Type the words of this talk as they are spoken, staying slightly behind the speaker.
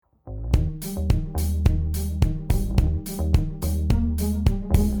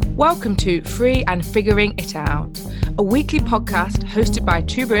Welcome to Free and Figuring It Out, a weekly podcast hosted by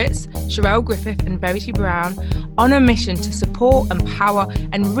two Brits, Sherelle Griffith and Verity Brown, on a mission to support, empower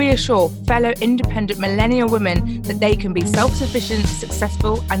and reassure fellow independent millennial women that they can be self-sufficient,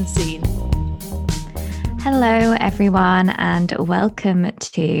 successful and seen. Hello, everyone, and welcome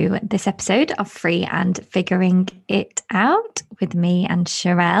to this episode of Free and Figuring It Out with me and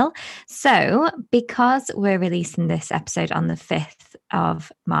Sherelle. So, because we're releasing this episode on the 5th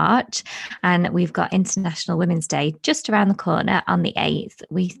of March and we've got International Women's Day just around the corner on the 8th,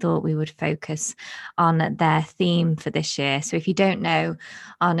 we thought we would focus on their theme for this year. So, if you don't know,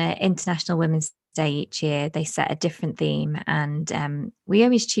 on International Women's Day each year they set a different theme, and we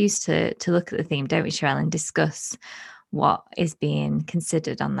always choose to look at the theme, don't we, Sherelle, and discuss what is being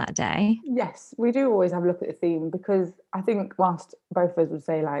considered on that day. Yes, we do always have a look at the theme, because I think whilst both of us would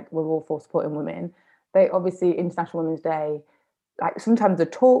say like we're all for supporting women, they obviously International Women's Day, like sometimes the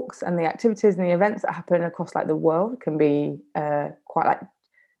talks and the activities and the events that happen across like the world can be quite like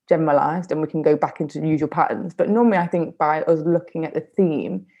generalized, and we can go back into usual patterns. But normally I think by us looking at the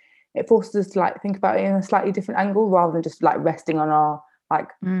theme, it forces us to like think about it in a slightly different angle, rather than just like resting on our like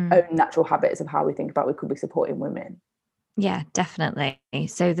own natural habits of how we think about we could be supporting women. Yeah, definitely.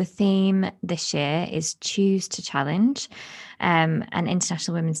 So the theme this year is Choose to Challenge. And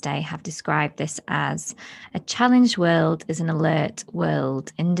International Women's Day have described this as a challenged world is an alert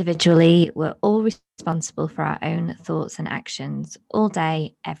world. Individually, we're all responsible for our own thoughts and actions all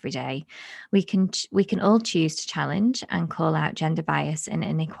day, every day. We can all choose to challenge and call out gender bias and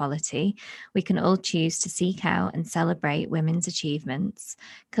inequality. We can all choose to seek out and celebrate women's achievements.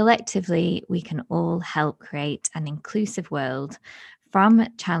 Collectively, we can all help create an inclusive world. From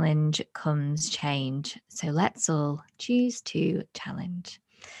challenge comes change. So let's all choose to challenge.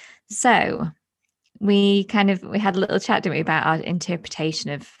 So we had a little chat, didn't we, about our interpretation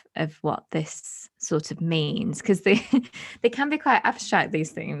of what this sort of means, because they can be quite abstract,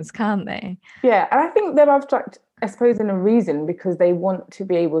 these things, can't they? Yeah, and I think they're abstract, I suppose, in a reason, because they want to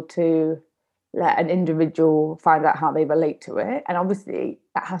be able to let an individual find out how they relate to it, and obviously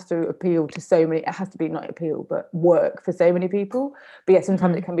that has to appeal to so many. It has to be not appeal, but work for so many people. But yeah,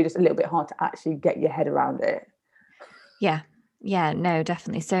 sometimes it can be just a little bit hard to actually get your head around it. Yeah, no,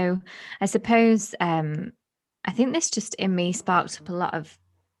 definitely. So I suppose I think this just in me sparked up a lot of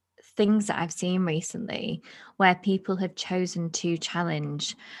things that I've seen recently where people have chosen to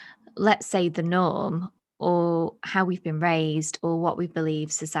challenge, let's say, the norm or how we've been raised or what we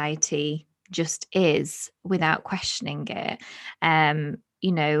believe society just is, without questioning it.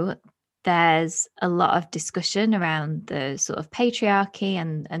 There's a lot of discussion around the sort of patriarchy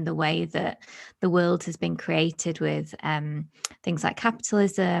and the way that the world has been created with things like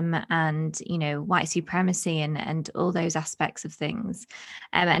capitalism and, white supremacy and all those aspects of things.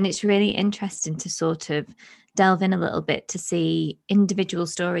 And it's really interesting to sort of delve in a little bit to see individual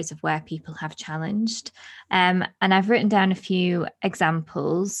stories of where people have challenged. And I've written down a few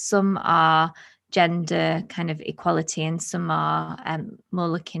examples. Some are gender kind of equality, and some are more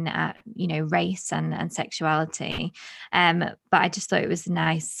looking at race and sexuality, but I just thought it was a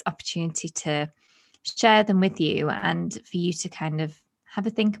nice opportunity to share them with you and for you to kind of have a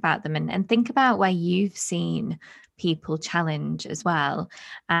think about them and think about where you've seen people challenge as well,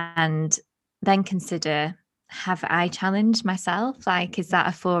 and then consider, have I challenged myself? Like, is that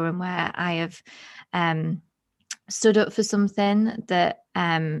a forum where I have stood up for something that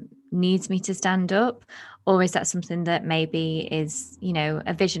needs me to stand up, or is that something that maybe is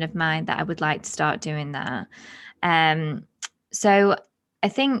a vision of mine that I would like to start doing that? So I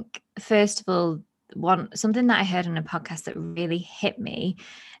think, first of all, something that I heard on a podcast that really hit me,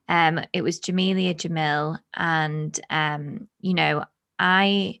 it was Jamelia Jamil, and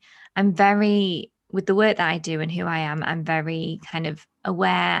I'm very, with the work that I do and who I am, I'm very kind of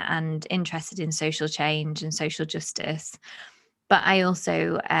aware and interested in social change and social justice. But I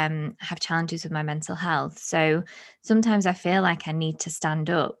also have challenges with my mental health. So sometimes I feel like I need to stand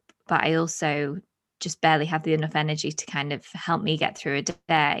up, but I also just barely have the enough energy to kind of help me get through a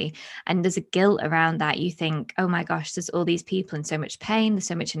day. And there's a guilt around that. You think, oh my gosh, there's all these people in so much pain, there's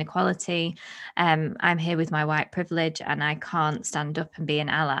so much inequality. I'm here with my white privilege and I can't stand up and be an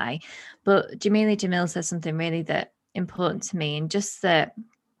ally. But Jamelia Jamil says something really important to me, and just that,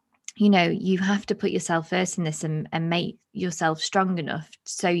 you have to put yourself first in this and make yourself strong enough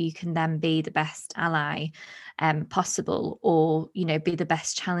so you can then be the best ally possible, or, be the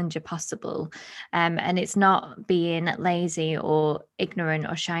best challenger possible. And it's not being lazy or ignorant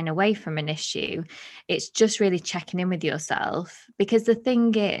or shying away from an issue. It's just really checking in with yourself, because the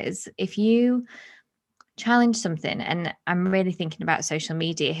thing is, if you challenge something, and I'm really thinking about social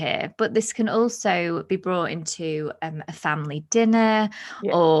media here, but this can also be brought into a family dinner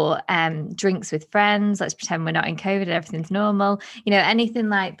or drinks with friends. Let's pretend we're not in COVID and everything's normal, anything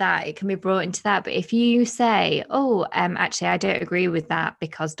like that. It can be brought into that. But if you say, oh, actually I don't agree with that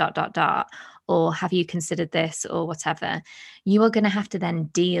because ... or have you considered this or whatever, you are going to have to then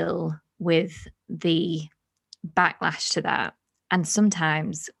deal with the backlash to that. And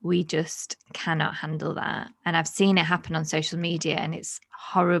sometimes we just cannot handle that. And I've seen it happen on social media, and it's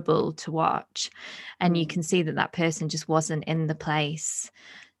horrible to watch. And you can see that person just wasn't in the place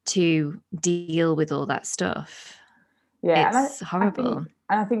to deal with all that stuff. Yeah, it's horrible.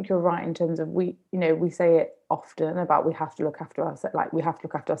 I think you're right in terms of we say it often about we have to look after ourselves. Like, we have to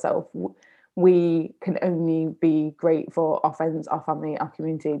look after ourselves. We can only be great for our friends, our family, our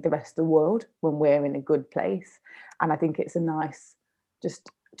community, the rest of the world when we're in a good place. And I think it's a nice, just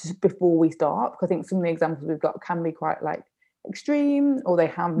before we start, because I think some of the examples we've got can be quite like extreme, or they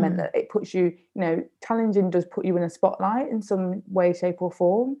have meant that it puts you, challenging does put you in a spotlight in some way, shape or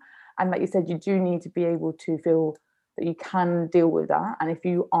form. And like you said, you do need to be able to feel that you can deal with that. And if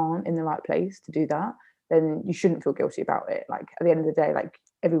you aren't in the right place to do that, then you shouldn't feel guilty about it. Like, at the end of the day, like,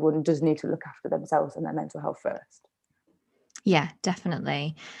 everyone does need to look after themselves and their mental health first. Yeah,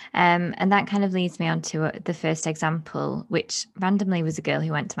 definitely. And that kind of leads me on to the first example, which randomly was a girl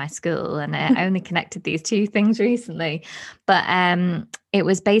who went to my school, and I only connected these two things recently. But it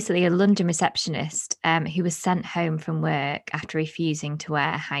was basically a London receptionist who was sent home from work after refusing to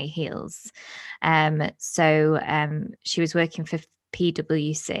wear high heels. So she was working for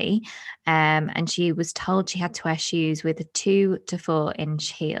PwC, and she was told she had to wear shoes with a 2 to 4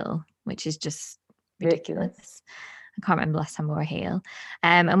 inch heel, which is just ridiculous. I can't remember the last time I wore a heel.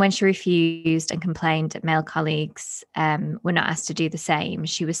 And when she refused and complained, male colleagues were not asked to do the same.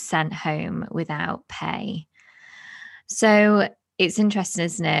 She was sent home without pay. So it's interesting,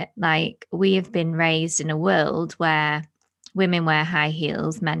 isn't it? Like, we have been raised in a world where women wear high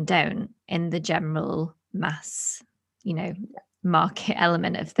heels, men don't, in the general mass, market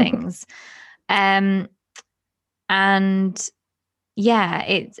element of things. And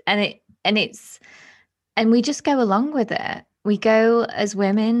yeah, and we just go along with it. We go as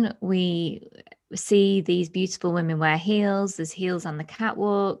women, we see these beautiful women wear heels. There's heels on the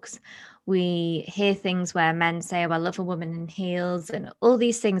catwalks. We hear things where men say, oh, I love a woman in heels. And all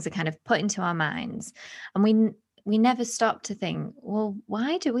these things are kind of put into our minds. And we never stop to think, well,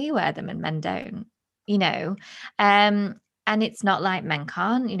 why do we wear them and men don't? And it's not like men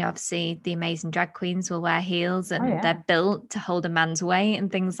can't, obviously the amazing drag queens will wear heels, and they're built to hold a man's weight and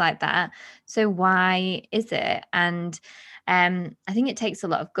things like that. So why is it? And I think it takes a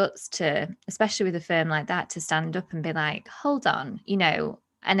lot of guts to, especially with a firm like that, to stand up and be like, hold on,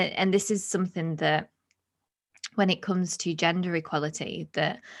 and this is something that, when it comes to gender equality,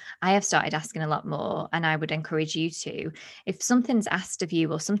 that I have started asking a lot more, and I would encourage you to. If something's asked of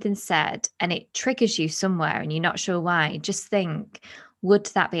you or something's said and it triggers you somewhere and you're not sure why, just think, would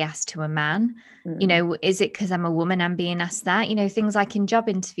that be asked to a man? Is it because I'm a woman I'm being asked that? Things like in job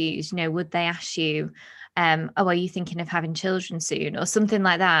interviews, would they ask you, oh, are you thinking of having children soon, or something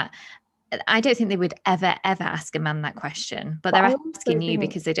like that? I don't think they would ever ask a man that question, but they're asking you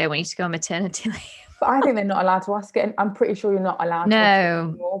because they don't want you to go on maternity leave. But I think they're not allowed to ask it. And I'm pretty sure you're not allowed to ask it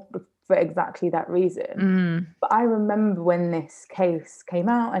anymore for exactly that reason. But I remember when this case came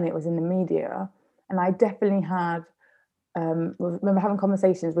out and it was in the media, and I definitely had, remember having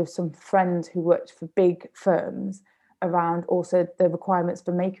conversations with some friends who worked for big firms around also the requirements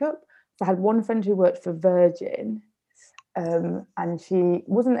for makeup. So I had one friend who worked for Virgin, and she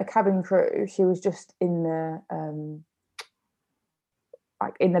wasn't a cabin crew. She was just in the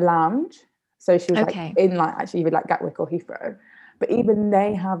in the lounge. So she was actually either like Gatwick or Heathrow. But even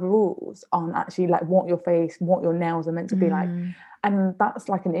they have rules on actually like what your face, what your nails are meant to be like. And that's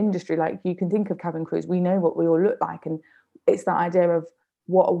like an industry. Like, you can think of cabin crews. We know what we all look like. And it's that idea of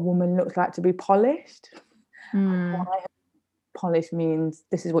what a woman looks like to be polished. Polished means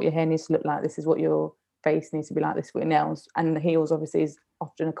this is what your hair needs to look like. This is what your face needs to be like. This is what your nails. And the heels obviously is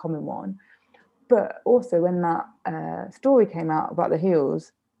often a common one. But also when that story came out about the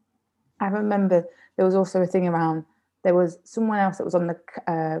heels, I remember there was also a thing around, there was someone else that was on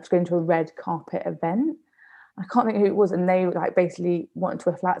was going to a red carpet event. I can't think who it was, and they like basically wanted to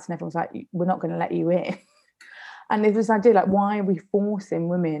wear flats, and everyone's like, we're not going to let you in. And there's this idea, like, why are we forcing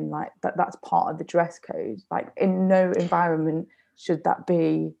women like that? That's part of the dress code. Like, in no environment should that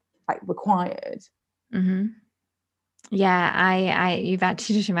be like required. Yeah, you've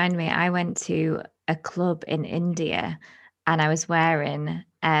actually just reminded me, I went to a club in India and I was wearing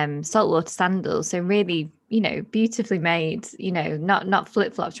saltwater sandals. So really, beautifully made, not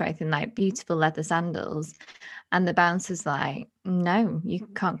flip-flops or anything, like beautiful leather sandals. And the bouncer's like, no, you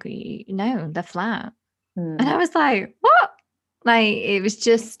can't, no, they're flat. And I was like, what? Like, it was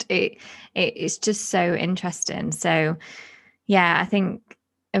just, it's just so interesting. So yeah, I think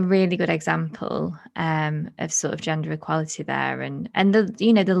a really good example of sort of gender equality there. And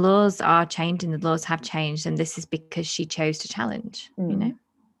the laws are changing, the laws have changed, and this is because she chose to challenge,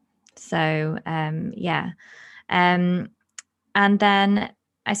 So yeah. And then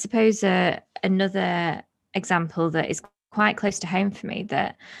I suppose another example that is quite close to home for me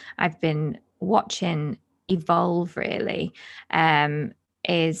that I've been watching evolve really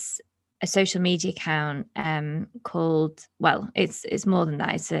is a social media account called, well, it's more than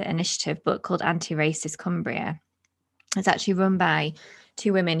that, it's an initiative, but called Anti-Racist Cumbria. It's actually run by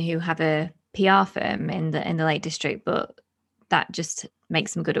two women who have a PR firm in the Lake District, but that just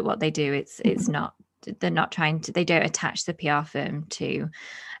makes them good at what they do. It's not, they're not trying to, they don't attach the PR firm to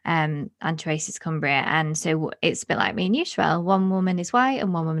Anti-Racist Cumbria. And so it's a bit like me and you, Sherelle. One woman is white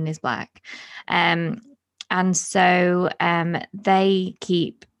and one woman is black. And so they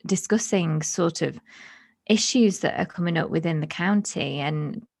keep discussing sort of issues that are coming up within the county.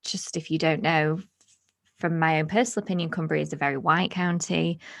 And just, if you don't know, from my own personal opinion, Cumbria is a very white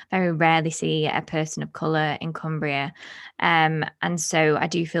county. Very rarely see a person of colour in Cumbria. And so I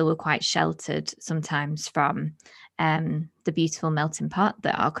do feel we're quite sheltered sometimes from the beautiful melting pot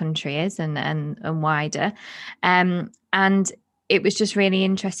that our country is and wider. And it was just really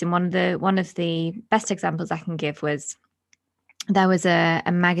interesting. One of the best examples I can give was there was a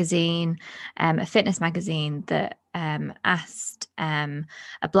magazine, a fitness magazine that asked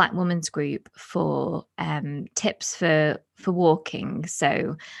a Black women's group for tips for walking.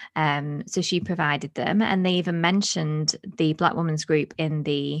 So she provided them, and they even mentioned the Black women's group in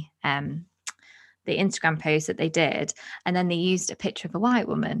the Instagram post that they did, and then they used a picture of a white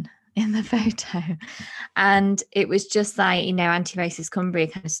woman in the photo. And it was just like, Anti-Racist Cumbria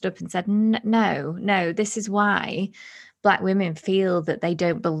kind of stood up and said, no, this is why Black women feel that they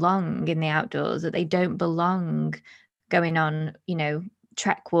don't belong in the outdoors, that they don't belong going on,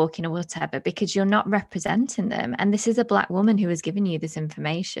 trek walking or whatever, because you're not representing them. And this is a Black woman who has given you this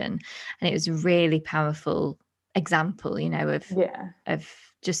information. And it was a really powerful example, of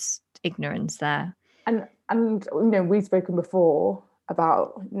just ignorance there. And we've spoken before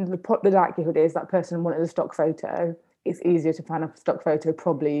about the likelihood is that person wanted a stock photo. It's easier to find a stock photo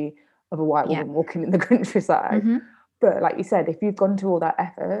probably of a white woman walking in the countryside. Mm-hmm. But like you said, if you've gone to all that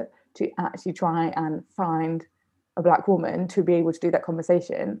effort to actually try and find a Black woman to be able to do that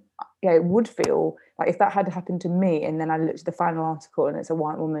conversation, it would feel like if that had happened to me and then I looked at the final article and it's a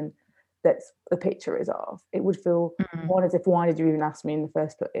white woman that's the picture is of, it would feel one as if, why did you even ask me in the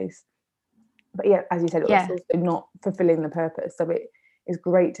first place? But yeah, as you said, it was also not fulfilling the purpose. So it is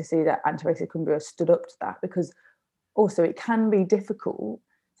great to see that Anti-Racist Cumbria stood up to that, because also it can be difficult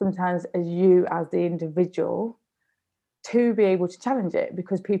sometimes as the individual to be able to challenge it,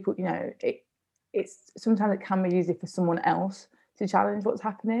 because people, it's sometimes it can be easier for someone else to challenge what's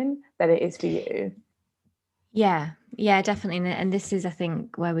happening than it is for you. Yeah, definitely. And this is, I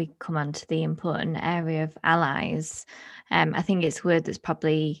think, where we come on to the important area of allies. I think it's a word that's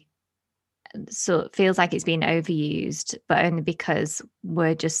probably feels like it's been overused, but only because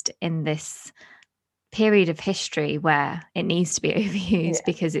we're just in this period of history where it needs to be overused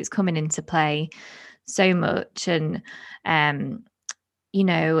because it's coming into play so much. And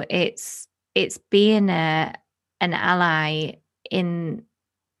it's being an ally in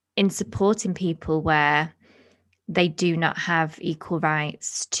supporting people where they do not have equal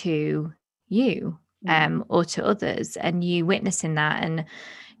rights to you or to others, and you witnessing that. And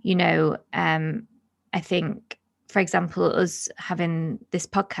I think, for example, us having this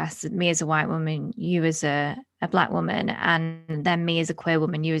podcast, me as a white woman, you as a Black woman, and then me as a queer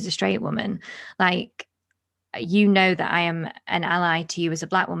woman, you as a straight woman, like, that I am an ally to you as a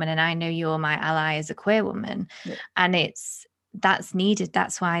Black woman, and I know you're my ally as a queer woman. And that's needed.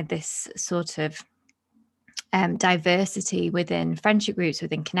 That's why this sort of diversity within friendship groups,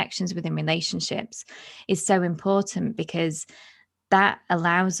 within connections, within relationships is so important, because that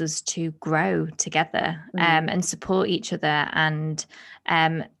allows us to grow together and support each other, and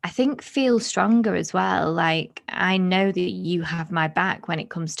I think feel stronger as well. Like, I know that you have my back when it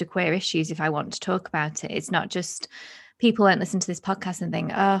comes to queer issues if I want to talk about it. It's not just people won't listen to this podcast and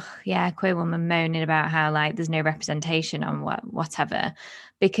think, oh yeah, queer woman moaning about how like there's no representation on whatever,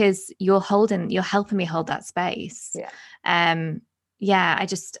 because you're helping me hold that space. I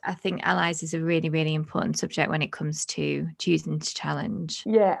think allies is a really, really important subject when it comes to choosing to challenge.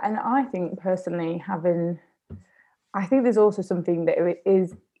 Yeah, and I think personally I think there's also something that it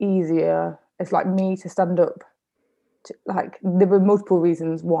is easier. It's like me to stand up to, like, there were multiple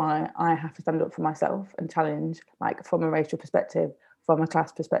reasons why I have to stand up for myself and challenge, like from a racial perspective, from a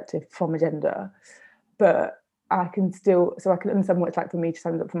class perspective, from a gender. But I can understand what it's like for me to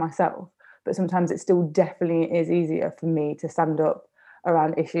stand up for myself. But sometimes it still definitely is easier for me to stand up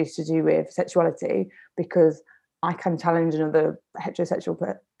around issues to do with sexuality, because I can challenge another heterosexual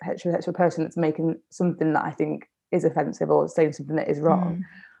person that's making something that I think is offensive or saying something that is wrong,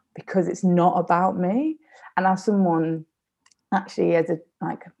 because it's not about me. And as someone, actually, as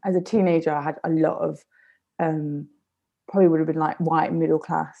a teenager, I had a lot of probably would have been like white middle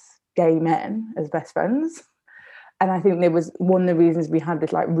class gay men as best friends. And I think there was one of the reasons we had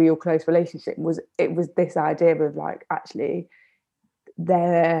this like real close relationship was this idea of like, actually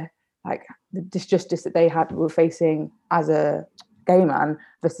their like the disjustice that they were facing as a gay man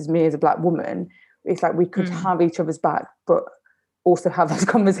versus me as a black woman. It's like we could have each other's back, but also have those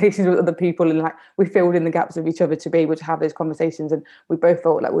conversations with other people, and like we filled in the gaps of each other to be able to have those conversations. And we both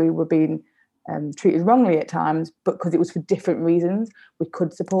felt like we were being treated wrongly at times, but because it was for different reasons, we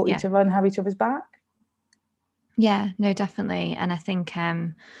could support each other and have each other's back. Yeah, no, definitely. And I think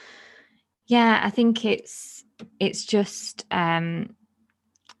I think it's just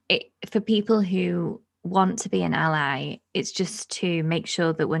for people who want to be an ally, it's just to make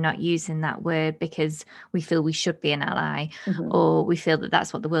sure that we're not using that word because we feel we should be an ally, or we feel that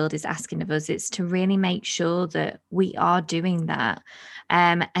that's what the world is asking of us. It's to really make sure that we are doing that.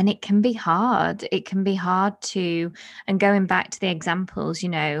 And it can be hard. It can be hard to, and going back to the examples,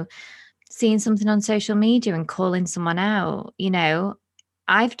 seeing something on social media and calling someone out,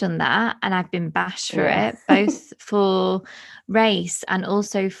 I've done that and I've been bashed for it, both for race and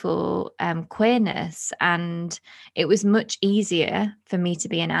also for queerness. And it was much easier for me to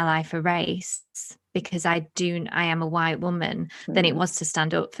be an ally for race because I am a white woman than it was to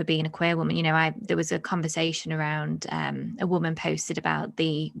stand up for being a queer woman. There was a conversation around a woman posted about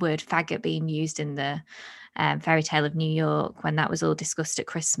the word faggot being used in the Fairy Tale of New York when that was all discussed at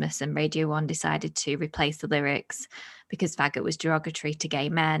Christmas, and Radio 1 decided to replace the lyrics because faggot was derogatory to gay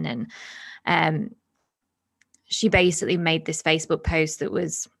men. And she basically made this Facebook post that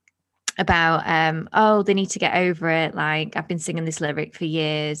was about they need to get over it, like I've been singing this lyric for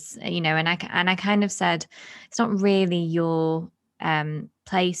years, and I kind of said it's not really your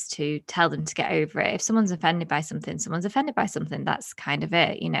place to tell them to get over it. If someone's offended by something, that's kind of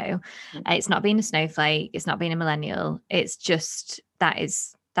it. It's not being a snowflake, it's not being a millennial, it's just that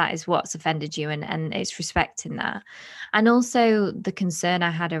is what's offended you, and it's respecting that. And also the concern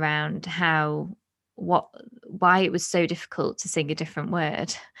I had around why it was so difficult to sing a different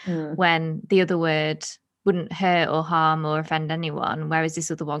word when the other word wouldn't hurt or harm or offend anyone, whereas this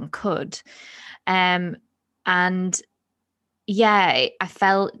other one could. And I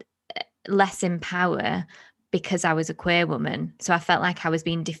felt less in power because I was a queer woman. So I felt like I was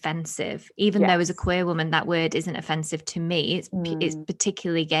being defensive, even though as a queer woman, that word isn't offensive to me. It's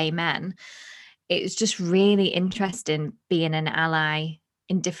particularly gay men. It was just really interesting being an ally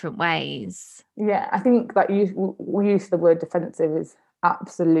in different ways. Yeah, I think that we use the word defensive is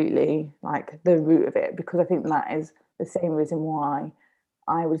absolutely like the root of it, because I think that is the same reason why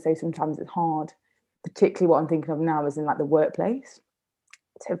I would say sometimes it's hard, particularly what I'm thinking of now is in like the workplace,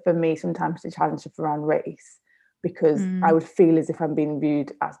 for me sometimes to challenge stuff around race, because I would feel as if I'm being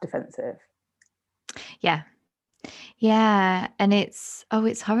viewed as defensive. Yeah, and it's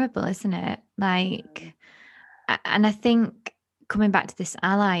horrible, isn't it? Like, and I think coming back to this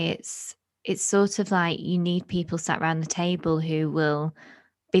ally, it's sort of like you need people sat around the table who will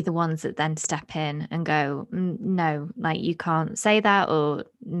be the ones that then step in and go, no, like you can't say that, or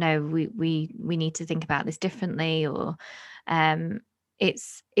no, we need to think about this differently, or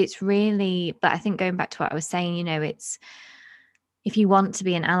it's really. But I think going back to what I was saying, it's, if you want to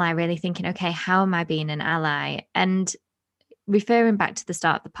be an ally, really thinking, okay, how am I being an ally? And referring back to the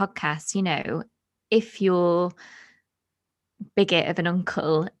start of the podcast, if your bigot of an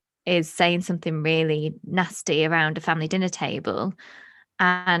uncle is saying something really nasty around a family dinner table,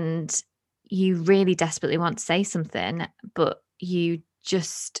 and you really desperately want to say something, but you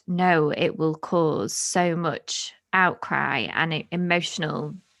just know it will cause so much outcry and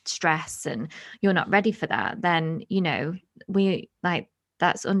emotional stress, and you're not ready for that, then,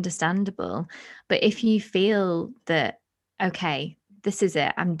 that's understandable. But if you feel that, okay, this is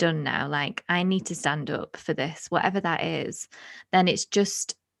it, I'm done now, like I need to stand up for this, whatever that is, then it's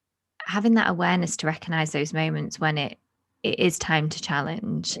just having that awareness to recognize those moments when it it is time to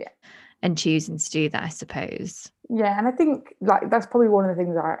challenge and choosing to do that, I suppose. Yeah, and I think like that's probably one of the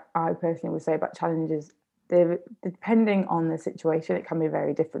things I personally would say about challenges. Depending on the situation, it can be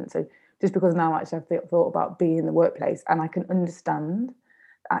very different. So just because now actually I've thought about being in the workplace, and I can understand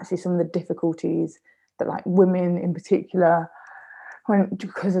actually some of the difficulties that like women in particular,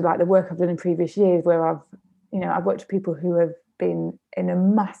 because of like the work I've done in previous years, where I've worked with people who have been in a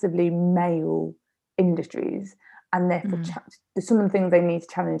massively male industries, and therefore some of the things they need to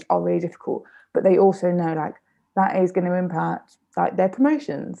challenge are really difficult, but they also know like that is going to impact like their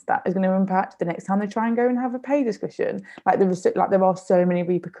promotions, that is going to impact the next time they try and go and have a pay discussion. Like there are so many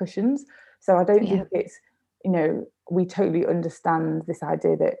repercussions. So I don't think it's, we totally understand this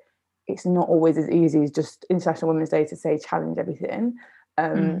idea that it's not always as easy as just International Women's Day to say challenge everything.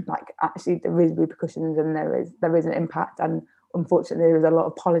 Like actually there is repercussions, and there is an impact, and unfortunately there is a lot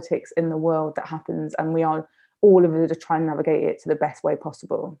of politics in the world that happens, and we are all of us are trying to navigate it to the best way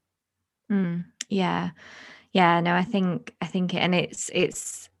possible. No, I think and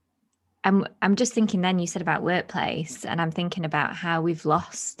it's I'm just thinking then you said about workplace, and I'm thinking about how we've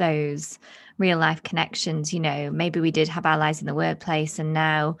lost those real life connections. Maybe we did have allies in the workplace, and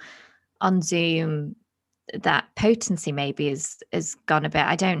now on Zoom that potency maybe is gone a bit.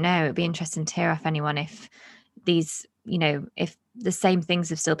 I don't know. It'd be interesting to hear off anyone if these, if the same things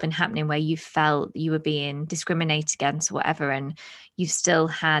have still been happening where you felt you were being discriminated against or whatever, and you've still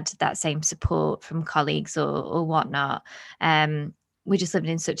had that same support from colleagues or whatnot. We're just living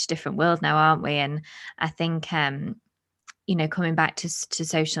in such a different world now, aren't we? And I think, coming back to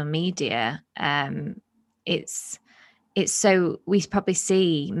social media, it's so we probably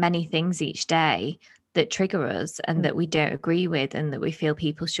see many things each day that trigger us and that we don't agree with, and that we feel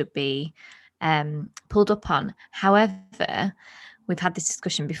people should be pulled up on. However, we've had this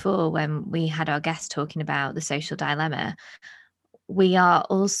discussion before when we had our guest talking about the social dilemma. We are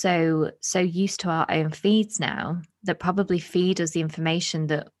also so used to our own feeds now that probably feed us the information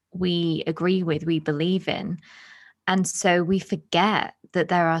that we agree with, we believe in. And so we forget that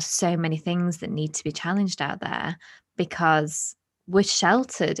there are so many things that need to be challenged out there, because we're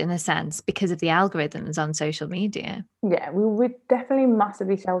sheltered in a sense because of the algorithms on social media. Yeah, we're definitely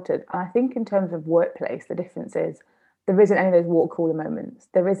massively sheltered. And I think in terms of workplace, the difference is there isn't any of those water cooler moments.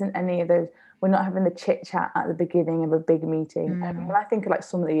 There isn't any of those, we're not having the chit chat at the beginning of a big meeting. And when I think of like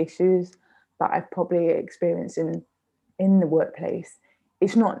some of the issues that I've probably experienced in the workplace,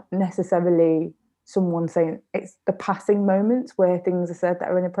 it's not necessarily someone saying, it's the passing moments where things are said that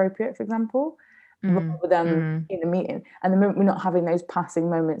are inappropriate, for example, rather than in a meeting. And the moment we're not having those passing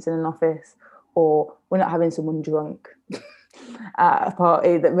moments in an office, or we're not having someone drunk at a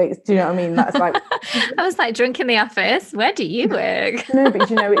party that makes, do you know what I mean? That's like I was like, drunk in the office, where do you work? No, but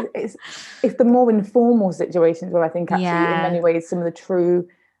it's the more informal situations where I think actually in many ways some of the true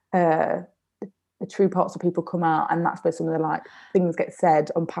parts of people come out, and that's where some of the like things get said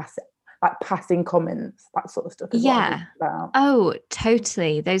on passing comments, that sort of stuff is what I'm about. Oh,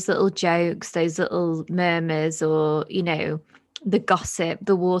 totally. Those little jokes, those little murmurs, or the gossip,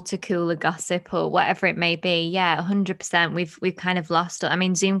 the water cooler gossip, or whatever it may be. 100%. We've kind of lost it. I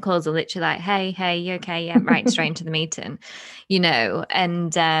mean, Zoom calls are literally like, hey, you okay? Yeah, right, straight into the meeting,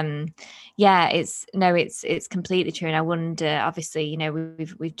 and it's completely true. And I wonder, obviously,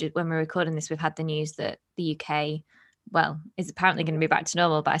 we've when we're recording this, we've had the news that the UK, well, is apparently going to be back to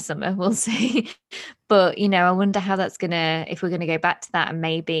normal by summer. We'll see. But, I wonder how that's if we're going to go back to that, and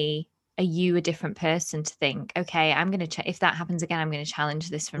maybe are you a different person to think, okay, I'm going to if that happens again, I'm going to challenge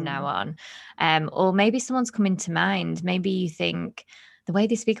this from now on. Or maybe someone's coming to mind. Maybe you think the way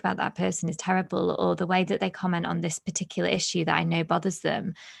they speak about that person is terrible, or the way that they comment on this particular issue that I know bothers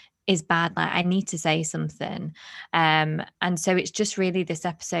them is bad. Like, I need to say something. And so it's just really, this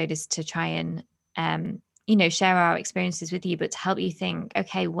episode is to try and share our experiences with you, but to help you think,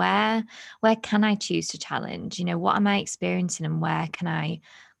 okay, where can I choose to challenge? What am I experiencing, and where can I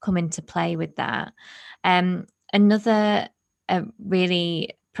come into play with that? Another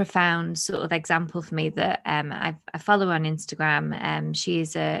really profound sort of example for me that I follow on Instagram.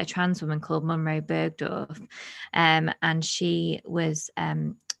 She's a trans woman called Munro Bergdorf, and she was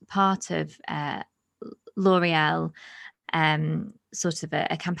part of L'Oreal, sort of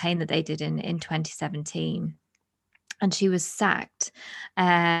a campaign that they did in 2017. And she was sacked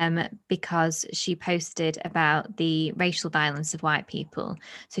because she posted about the racial violence of white people.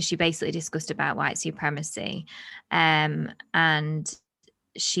 So she basically discussed about white supremacy. And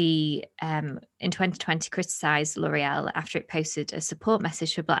she in 2020 criticised L'Oreal after it posted a support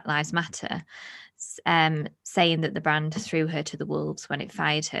message for Black Lives Matter, saying that the brand threw her to the wolves when it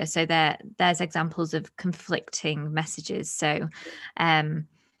fired her. So there's examples of conflicting messages. So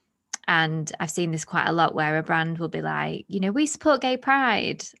and I've seen this quite a lot where a brand will be like, we support gay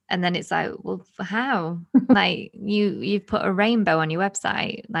pride. And then it's like, well, how? Like you've put a rainbow on your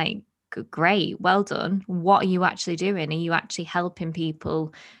website. Like, great, well done. What are you actually doing? Are you actually helping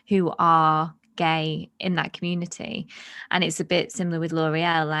people who are gay in that community? And it's a bit similar with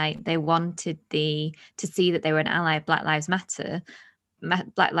L'Oreal. Like, they wanted to see that they were an ally of Black Lives Matter,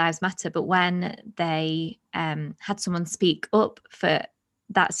 but when they had someone speak up for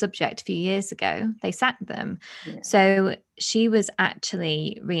that subject a few years ago, they sacked them. Yeah. So she was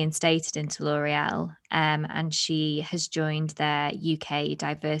actually reinstated into L'Oreal, and she has joined their UK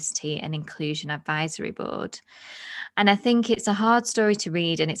Diversity and Inclusion Advisory Board. And I think it's a hard story to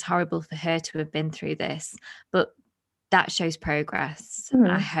read, and it's horrible for her to have been through this, but that shows progress,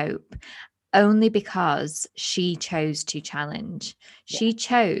 I hope. Only because she chose to challenge. She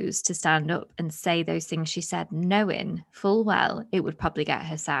chose to stand up and say those things she said, knowing full well it would probably get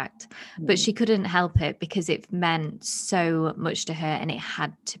her sacked. But she couldn't help it because it meant so much to her and it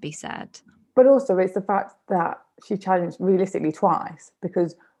had to be said. But also it's the fact that she challenged realistically twice,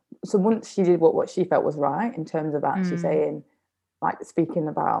 because so once she did what she felt was right in terms of actually saying, like, speaking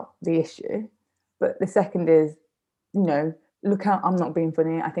about the issue. But the second is, look out, I'm not being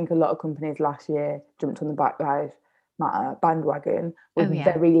funny. I think a lot of companies last year jumped on the Black Lives Matter bandwagon with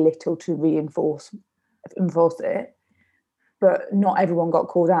very little to reinforce it. But not everyone got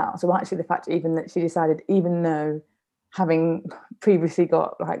called out. So actually the fact even that she decided, even though having previously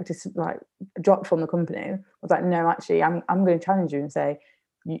got dropped from the company, was like, no, actually I'm going to challenge you and say,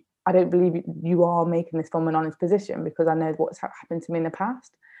 I don't believe you are making this from an honest position, because I know what's happened to me in the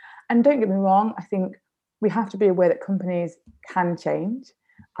past. And don't get me wrong, I think we have to be aware that companies can change.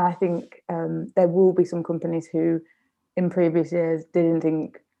 I think there will be some companies who in previous years didn't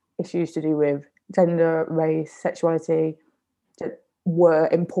think issues to do with gender, race, sexuality were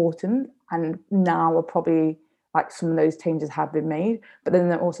important, and now are probably, like, some of those changes have been made. But then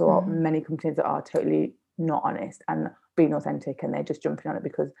there also are many companies that are totally not honest and being authentic, and they're just jumping on it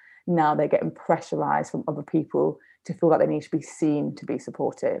because now they're getting pressurized from other people to feel like they need to be seen to be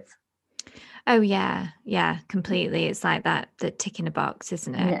supportive. Oh yeah, completely. It's like that ticking a box,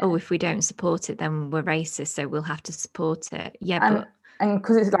 isn't it? Oh, if we don't support it, then we're racist, so we'll have to support it. Yeah, and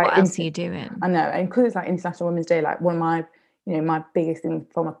because it's like, what else are you doing? I know, and because it's like International Women's Day, like one of my, my biggest thing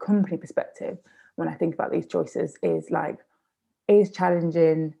from a company perspective when I think about these choices is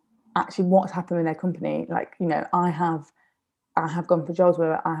challenging actually what's happened in their company. Like, I have gone for jobs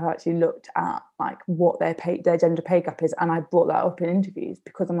where I have actually looked at like what their gender pay gap is, and I brought that up in interviews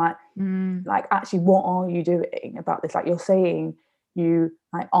because I'm like, actually, what are you doing about this? Like, you're saying you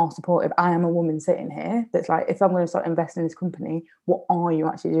are supportive. I am a woman sitting here that's like, if I'm going to start investing in this company, what are you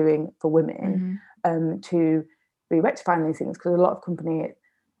actually doing for women to be rectifying these things? Because a lot of companies,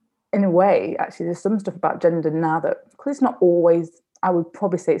 in a way, actually, there's some stuff about gender now that, because it's not always, I would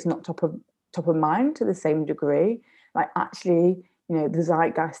probably say it's not top of mind to the same degree. Like, actually, the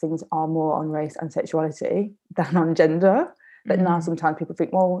zeitgeist things are more on race and sexuality than on gender. But now sometimes people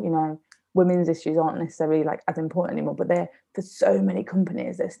think, well, women's issues aren't necessarily like as important anymore. But for so many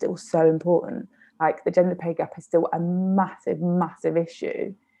companies, they're still so important. Like, the gender pay gap is still a massive, massive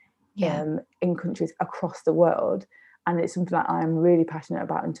issue in countries across the world. And it's something that I'm really passionate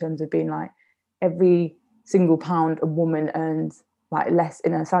about in terms of being like, every single pound a woman earns like less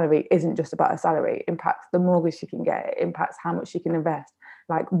in her salary isn't just about her salary. It impacts the mortgage she can get. It impacts how much she can invest,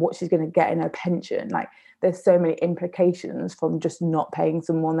 like what she's going to get in her pension. Like, there's so many implications from just not paying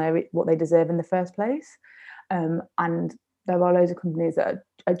someone what they deserve in the first place. And there are loads of companies that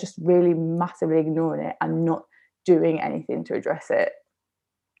are just really massively ignoring it and not doing anything to address it.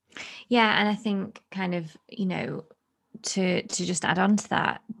 Yeah, and I think kind of, to just add on to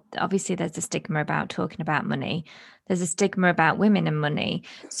that, obviously there's a stigma about talking about money. There's a stigma about women and money.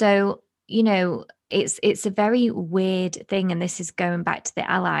 So, it's a very weird thing. And this is going back to the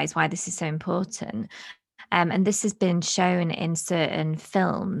allies, why this is so important. And this has been shown in certain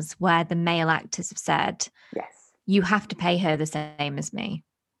films where the male actors have said, yes, you have to pay her the same as me.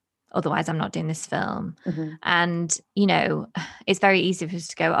 Otherwise, I'm not doing this film. And, it's very easy for us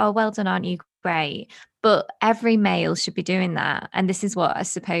to go, oh, well done, aren't you great? But every male should be doing that. And this is what I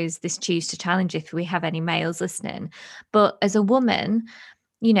suppose this Choose to Challenge, if we have any males listening. But as a woman,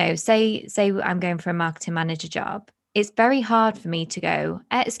 say I'm going for a marketing manager job, it's very hard for me to go,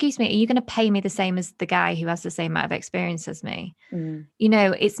 excuse me, are you going to pay me the same as the guy who has the same amount of experience as me? You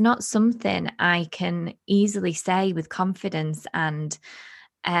know, it's not something I can easily say with confidence and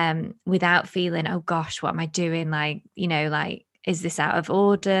without feeling, oh gosh, what am I doing? Like, you know, like, is this out of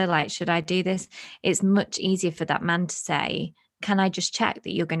order? Like, should I do this? It's much easier for that man to say, can I just check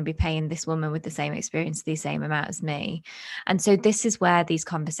that you're going to be paying this woman with the same experience the same amount as me? And so this is where these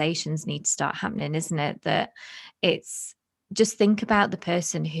conversations need to start happening, isn't it? That it's just think about the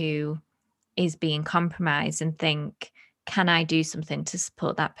person who is being compromised and think, can I do something to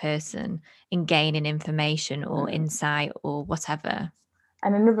support that person in gaining information or insight or whatever?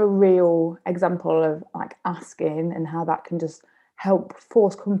 And another real example of like asking and how that can just help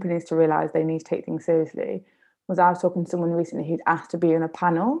force companies to realize they need to take things seriously was I was talking to someone recently who'd asked to be in a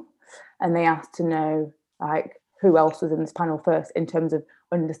panel, and they asked to know like who else was in this panel first in terms of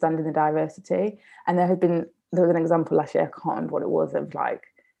understanding the diversity. And there was an example last year, I can't remember what it was, of like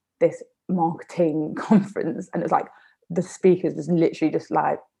this marketing conference, and it was like the speakers was literally just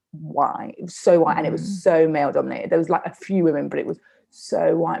like white. It was so white, and it was so male dominated. There was like a few women, but it was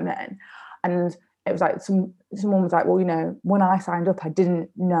so white men. And it was like someone was like, well, you know, when I signed up I didn't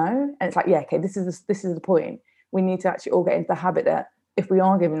know. And it's like, yeah, okay, this is the point. We need to actually all get into the habit that if we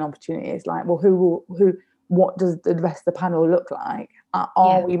are given opportunities, like, well, what does the rest of the panel look like?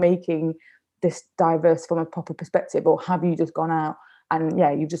 Are we making this diverse from a proper perspective, or have you just gone out and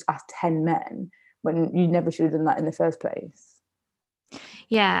you've just asked 10 men when you never should have done that in the first place?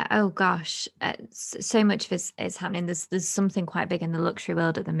 Yeah. Oh gosh, so much of this is happening. There's something quite big in the luxury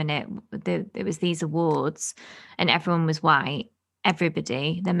world at the minute. There was these awards, and everyone was white.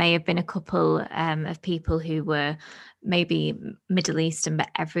 Everybody. There may have been a couple of people who were maybe Middle Eastern, but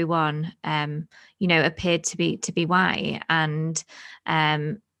everyone, you know, appeared to be white. And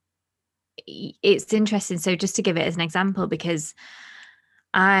it's interesting. So just to give it as an example, because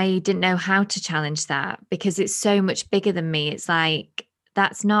I didn't know how to challenge that, because it's so much bigger than me. It's like,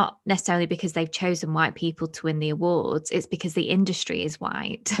 that's not necessarily because they've chosen white people to win the awards. It's because the industry is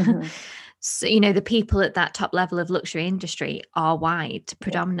white. So, you know, the people at that top level of luxury industry are white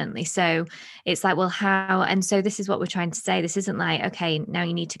predominantly. So it's like, well, how? And so this is what we're trying to say. This isn't like, okay, now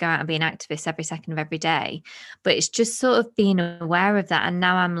you need to go out and be an activist every second of every day. But it's just sort of being aware of that. And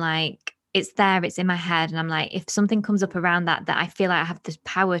now I'm like, it's there, it's in my head. And I'm like, if something comes up around that I feel like I have the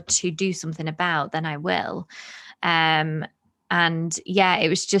power to do something about, then I will. And yeah, it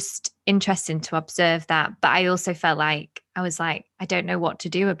was just interesting to observe that. But I also felt like, I was like, I don't know what to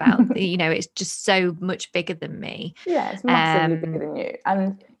do about you know, it's just so much bigger than me. Yeah, it's massively bigger than you.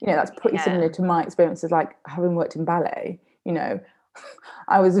 And, you know, that's pretty similar to my experiences, like having worked in ballet, you know,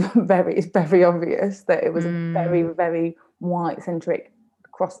 it's very obvious that it was very, very white centric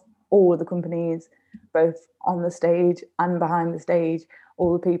across all of the companies, both on the stage and behind the stage,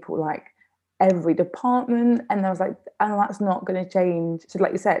 all the people, like every department. And I was like, and that's not going to change. So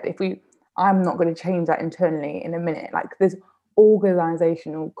like you said, I'm not going to change that internally in a minute. Like there's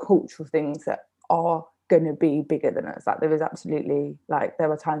organizational, cultural things that are going to be bigger than us. Like there is absolutely, like there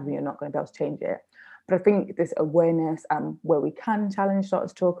are times when you're not going to be able to change it. But I think this awareness and where we can challenge, start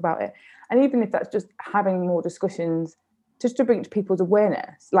to talk about it. And even if that's just having more discussions, just to bring it to people's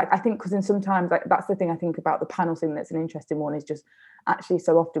awareness. Like I think, because then sometimes, like that's the thing I think about the panel thing that's an interesting one, is just actually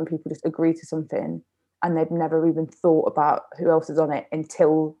so often people just agree to something and they've never even thought about who else is on it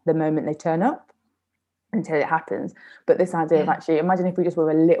until the moment they turn up, until it happens. But this idea of actually, imagine if we just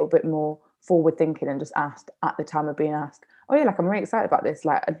were a little bit more forward thinking and just asked at the time of being asked, oh yeah, like I'm really excited about this.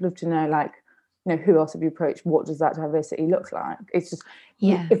 Like I'd love to know, like, you know, who else have you approached? What does that diversity look like? It's just,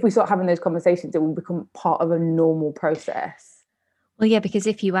 if we start having those conversations, it will become part of a normal process. Well, yeah, because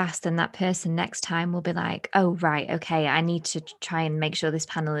if you ask, then that person next time will be like, oh, right, okay, I need to try and make sure this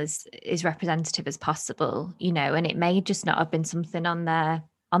panel is representative as possible, you know, and it may just not have been something on their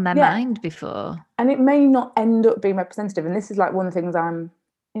mind before. And it may not end up being representative. And this is like one of the things I'm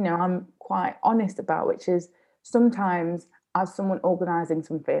quite honest about, which is sometimes as someone organising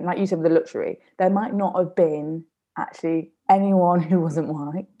something, like you said with the luxury, there might not have been actually anyone who wasn't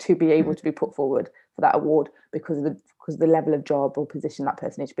white to be able to be put forward for that award because of the level of job or position that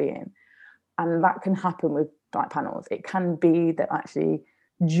person is being. And that can happen with like panels. It can be that actually,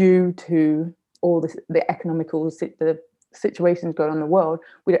 due to all the economical the situations going on in the world,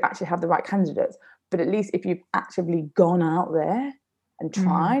 we don't actually have the right candidates. But at least if you've actively gone out there and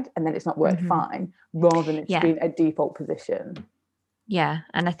tried, and then it's not worked, fine, rather than it's been a default position. Yeah,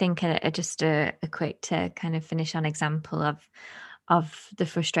 and I think just a quick to kind of finish on example of the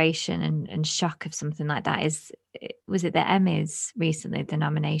frustration and shock of something like that was it the Emmys recently, the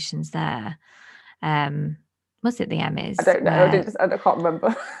nominations there, Was it the Emmys? I don't know. I can't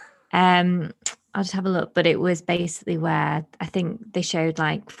remember. I'll just have a look, but it was basically where I think they showed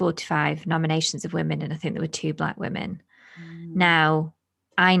like 45 nominations of women, and I think there were 2 Black women. Now,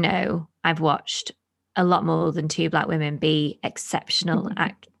 I know I've watched a lot more than 2 Black women be exceptional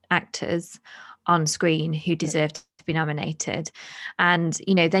actors on screen who deserve to be nominated. And,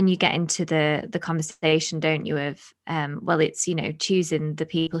 you know, then you get into the conversation, don't you, of, well, it's, you know, choosing the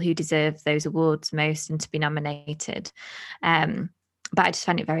people who deserve those awards most and to be nominated. But I just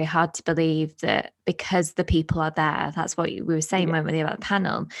find it very hard to believe that because the people are there, that's what we were saying when we were about the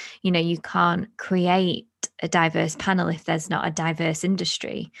panel, you know, you can't create a diverse panel if there's not a diverse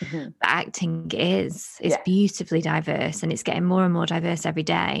industry. But acting is beautifully diverse, and it's getting more and more diverse every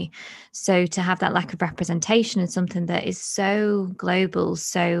day. So to have that lack of representation in something that is so global,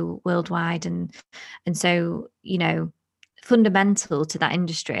 so worldwide, and so, you know, fundamental to that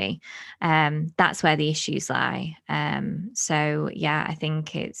industry, that's where the issues lie. So yeah, I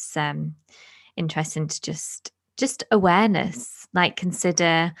think it's interesting to just awareness, like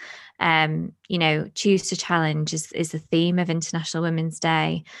consider, you know, choose to challenge is the theme of International Women's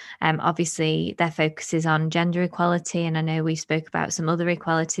Day. Obviously their focus is on gender equality, and I know we spoke about some other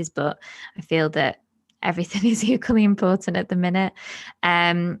equalities, but I feel that everything is equally important at the minute.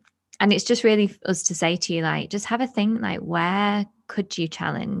 And it's just really for us to say to you, like, just have a think, like, where could you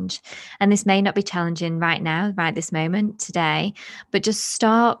challenge? And this may not be challenging right now, right this moment, today, but just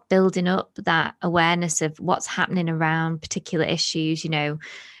start building up that awareness of what's happening around particular issues. You know,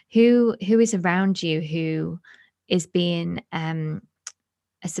 who is around you who is being, I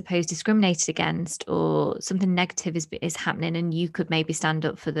suppose, discriminated against, or something negative is happening, and you could maybe stand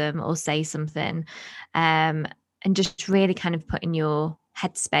up for them or say something, and just really kind of putting your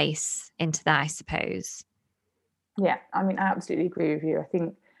headspace into that, I suppose. Yeah, I mean, I absolutely agree with you. I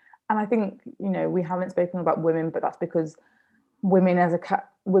think, you know, we haven't spoken about women, but that's because women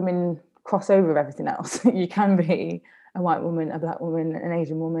women cross over everything else. You can be a white woman, a Black woman, an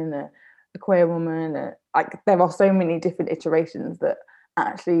Asian woman, a queer woman. Like, there are so many different iterations that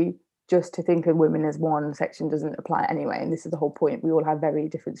actually just to think of women as one section doesn't apply anyway. And this is the whole point. We all have very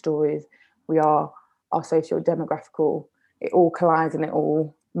different stories. We are our socio-demographical. It all collides and it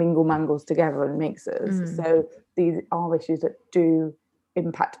all mangles together and makes us. So these are issues that do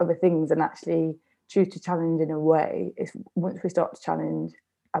impact other things, and actually choose to challenge in a way. Is once we start to challenge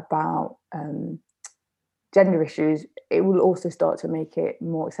about gender issues, it will also start to make it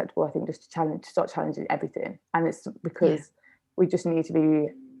more acceptable, I think, just to start challenging everything. And it's because we just need to be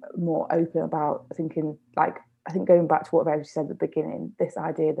more open about thinking, like, I think going back to what Verity said at the beginning, this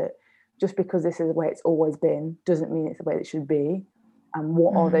idea that just because this is the way it's always been doesn't mean it's the way it should be. And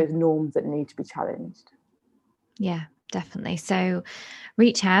what are those norms that need to be challenged? Yeah, definitely. So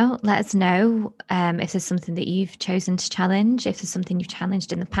reach out, let us know if there's something that you've chosen to challenge, if there's something you've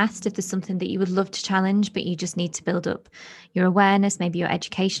challenged in the past, if there's something that you would love to challenge, but you just need to build up your awareness, maybe your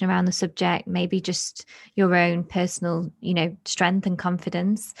education around the subject, maybe just your own personal, you know, strength and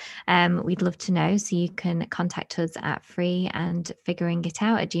confidence. We'd love to know. So you can contact us at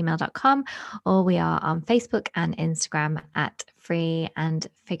freeandfiguringitout@gmail.com, or we are on Facebook and Instagram at Free and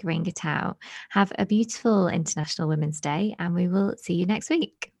Figuring It Out. Have a beautiful International Women's Day, and we will see you next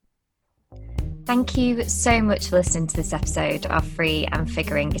week. Thank you so much for listening to this episode of Free and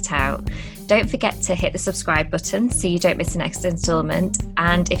Figuring It Out. Don't forget to hit the subscribe button so you don't miss the next instalment.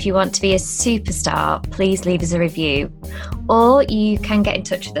 And if you want to be a superstar, please leave us a review. Or you can get in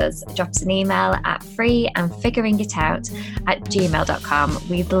touch with us. Drop us an email at freeandfiguringitout@gmail.com.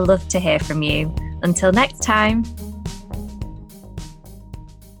 We'd love to hear from you. Until next time.